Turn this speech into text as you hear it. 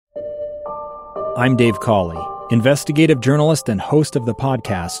I'm Dave Cawley, investigative journalist and host of the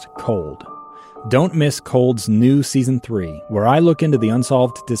podcast Cold. Don't miss Cold's new Season 3, where I look into the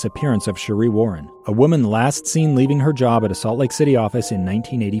unsolved disappearance of Cherie Warren, a woman last seen leaving her job at a Salt Lake City office in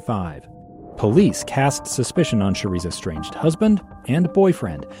 1985. Police cast suspicion on Cherie's estranged husband and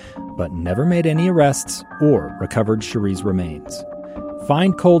boyfriend, but never made any arrests or recovered Cherie's remains.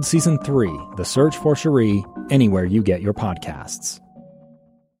 Find Cold Season 3, The Search for Cherie, anywhere you get your podcasts.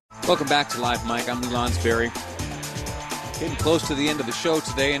 Welcome back to Live Mike. I'm Lee Lonsberry. Getting close to the end of the show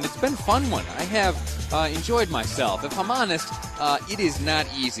today, and it's been a fun one. I have enjoyed myself. If I'm honest, it is not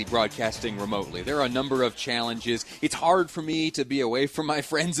easy broadcasting remotely. There are a number of challenges. It's hard for me to be away from my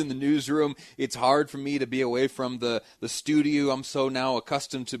friends in the newsroom. It's hard for me to be away from the studio I'm so now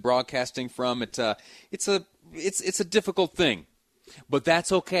accustomed to broadcasting from. It's a difficult thing, but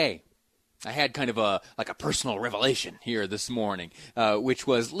that's okay. I had kind of a personal revelation here this morning, which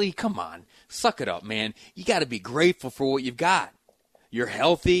was, Lee, come on, suck it up, man. You got to be grateful for what you've got. You're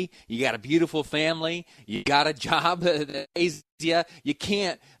healthy. You got a beautiful family. You got a job that pays you. You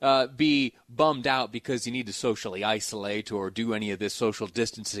can't be bummed out because you need to socially isolate or do any of this social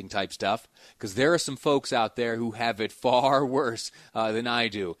distancing type stuff, because there are some folks out there who have it far worse than I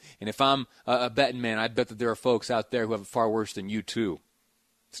do. And if I'm a betting man, I bet that there are folks out there who have it far worse than you too.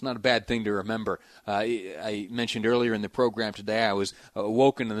 It's not a bad thing to remember. I mentioned earlier in the program today I was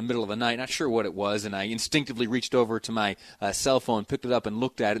woken in the middle of the night, not sure what it was, and I instinctively reached over to my cell phone, picked it up, and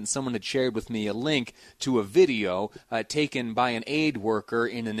looked at it, and someone had shared with me a link to a video taken by an aid worker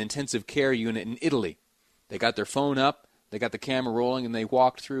in an intensive care unit in Italy. They got their phone up, they got the camera rolling, and they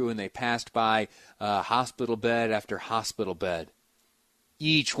walked through, and they passed by hospital bed after hospital bed.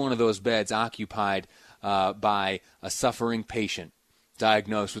 Each one of those beds occupied by a suffering patient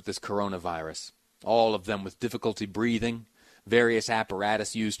diagnosed with this coronavirus, all of them with difficulty breathing, various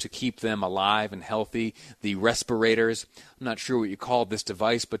apparatus used to keep them alive and healthy, the respirators. I'm not sure what you call this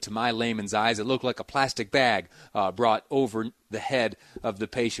device, but to my layman's eyes, it looked like a plastic bag brought over the head of the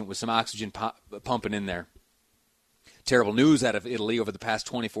patient with some oxygen pumping in there. Terrible news out of Italy over the past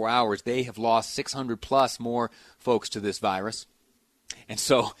 24 hours. They have lost 600 plus more folks to this virus. And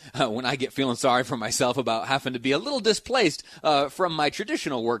so when I get feeling sorry for myself about having to be a little displaced from my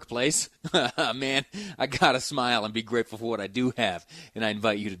traditional workplace, man, I got to smile and be grateful for what I do have. And I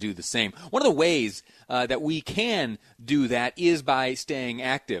invite you to do the same. One of the ways that we can do that is by staying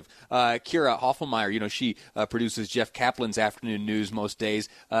active. Kira Hoffelmeyer, she produces Jeff Kaplan's Afternoon News most days.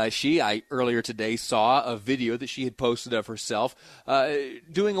 I earlier today saw a video that she had posted of herself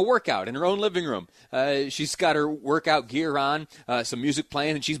doing a workout in her own living room. She's got her workout gear on, some music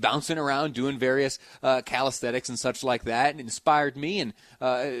playing, and she's bouncing around doing various calisthenics and such like that. And it inspired me and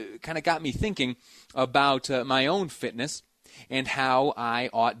kind of got me thinking about my own fitness and how I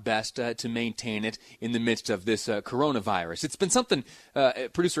ought best to maintain it in the midst of this coronavirus. It's been something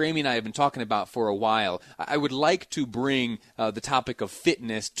producer Amy and I have been talking about for a while. I would like to bring the topic of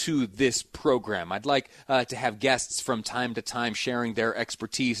fitness to this program. I'd like to have guests from time to time sharing their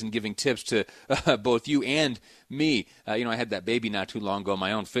expertise and giving tips to both you and me. I had that baby not too long ago.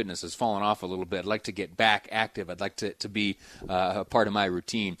 My own fitness has fallen off a little bit. I'd like to get back active. I'd like to be a part of my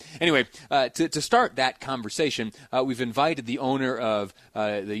routine. Anyway, to start that conversation, we've invited the owner of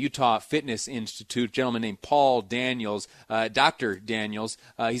the Utah Fitness Institute, a gentleman named Paul Daniels, Dr. Daniels.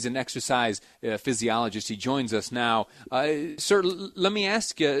 He's an exercise physiologist. He joins us now. Sir, let me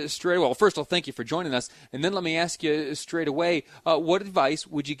ask you straight away. Well, first of all, thank you for joining us. And then let me ask you straight away, what advice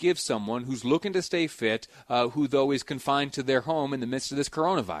would you give someone who's looking to stay fit, who, though, is confined to their home in the midst of this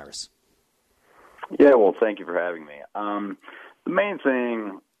coronavirus? Yeah, well, thank you for having me. The main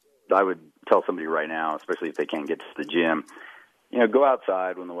thing I would tell somebody right now, especially if they can't get to the gym, go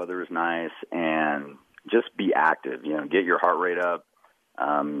outside when the weather is nice and just be active. Get your heart rate up.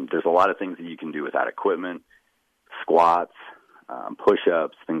 There's a lot of things that you can do without equipment, squats,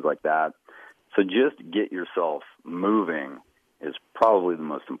 push-ups, things like that. So just get yourself moving is probably the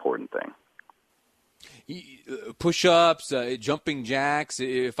most important thing. Push-ups, jumping jacks.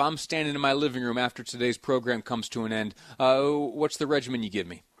 If I'm standing in my living room after today's program comes to an end, what's the regimen you give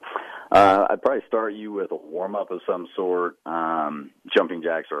me? I'd probably start you with a warm-up of some sort. Jumping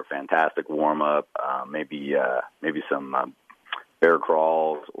jacks are a fantastic warm-up. Maybe some bear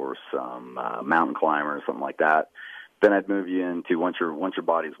crawls or some mountain climbers, something like that. Then I'd move you into, once your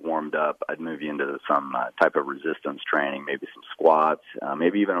body's warmed up, I'd move you into some type of resistance training, maybe some squats,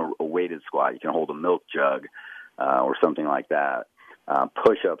 maybe even a weighted squat. You can hold a milk jug or something like that.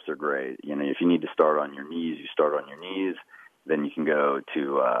 Push-ups are great. If you need to start on your knees, you start on your knees. Then you can go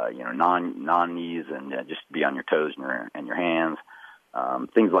to non-knees and just be on your toes and your hands.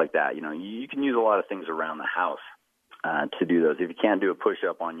 things like that. You can use a lot of things around the house to do those. If you can't do a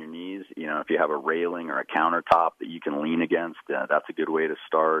push-up on your knees, if you have a railing or a countertop that you can lean against, that's a good way to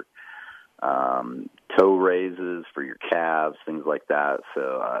start. Toe raises for your calves, things like that.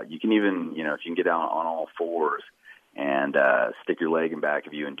 So you can even, if you can get down on all fours and stick your leg in back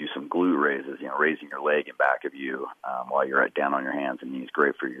of you and do some glute raises, raising your leg in back of you while you're down on your hands and knees,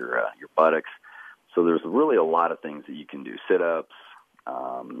 great for your buttocks. So there's really a lot of things that you can do. Sit-ups,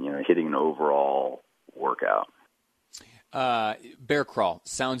 hitting an overall workout. Bear crawl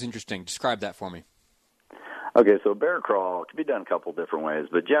sounds interesting. Describe that for me. Okay, so bear crawl can be done a couple different ways,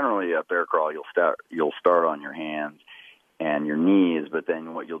 but generally a bear crawl you'll start on your hands and your knees, but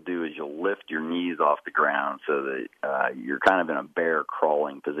then what you'll do is you'll lift your knees off the ground so that you're kind of in a bear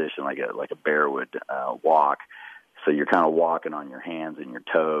crawling position, like a bear would walk. So you're kind of walking on your hands and your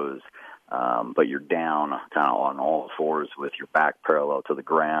toes, but you're down kind of on all fours with your back parallel to the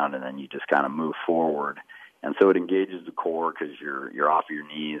ground, and then you just kind of move forward. And so it engages the core because you're off your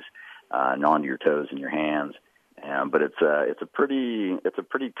knees and onto your toes and your hands. But it's a pretty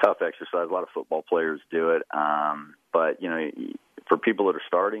tough exercise. A lot of football players do it. But for people that are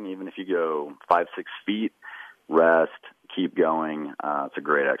starting, even if you go 5-6 feet, rest, keep going. It's a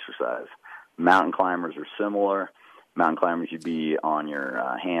great exercise. Mountain climbers are similar. Mountain climbers, you'd be on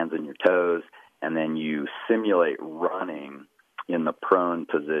your hands and your toes, and then you simulate running in the prone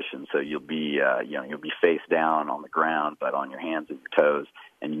position. So you'll be face down on the ground, but on your hands and your toes,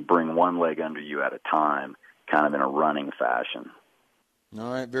 and you bring one leg under you at a time, kind of in a running fashion.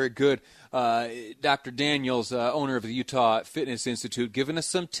 All right, very good. Dr. Daniels, owner of the Utah Fitness Institute, giving us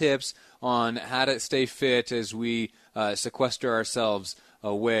some tips on how to stay fit as we sequester ourselves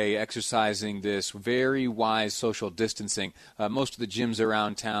away, exercising this very wise social distancing. Most of the gyms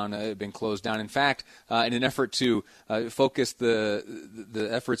around town have been closed down. In fact, in an effort to focus the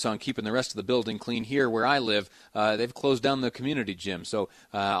efforts on keeping the rest of the building clean here where I live, they've closed down the community gym. So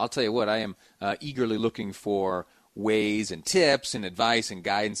I'll tell you what, I am eagerly looking for ways and tips and advice and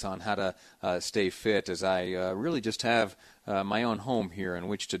guidance on how to stay fit, as I really just have my own home here in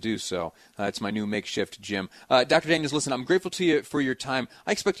which to do so. It's my new makeshift gym. Dr. Daniels, listen, I'm grateful to you for your time.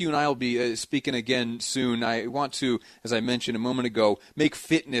 I expect you and I will be speaking again soon. I want to, as I mentioned a moment ago, make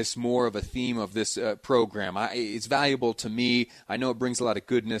fitness more of a theme of this program. It's valuable to me. I know it brings a lot of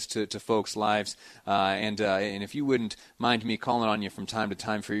goodness to folks' lives. And if you wouldn't mind me calling on you from time to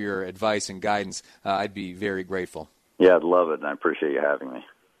time for your advice and guidance, I'd be very grateful. Yeah, I'd love it, and I appreciate you having me.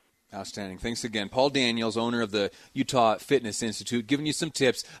 Outstanding. Thanks again. Paul Daniels, owner of the Utah Fitness Institute, giving you some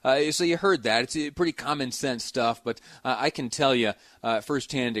tips. So you heard that. It's pretty common sense stuff, but I can tell you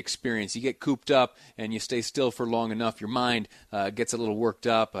firsthand experience. You get cooped up and you stay still for long enough, your mind gets a little worked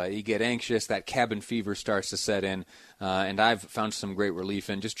up. You get anxious. That cabin fever starts to set in. And I've found some great relief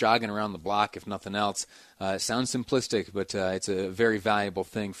in just jogging around the block, if nothing else. It sounds simplistic, but it's a very valuable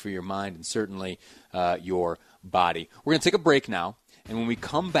thing for your mind and certainly your body. We're going to take a break now. And when we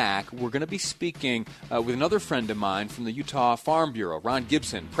come back, we're going to be speaking with another friend of mine from the Utah Farm Bureau, Ron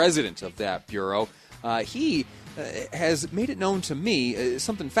Gibson, president of that bureau. He has made it known to me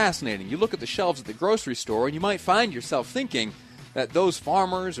something fascinating. You look at the shelves at the grocery store, and you might find yourself thinking that those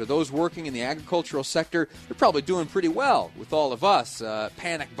farmers or those working in the agricultural sector, they're probably doing pretty well with all of us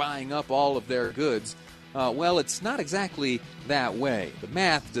panic buying up all of their goods. Well, it's not exactly that way. The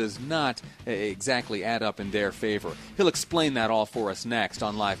math does not exactly add up in their favor. He'll explain that all for us next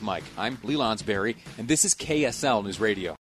on Live Mike. I'm Lee Lonsberry, and this is KSL News Radio.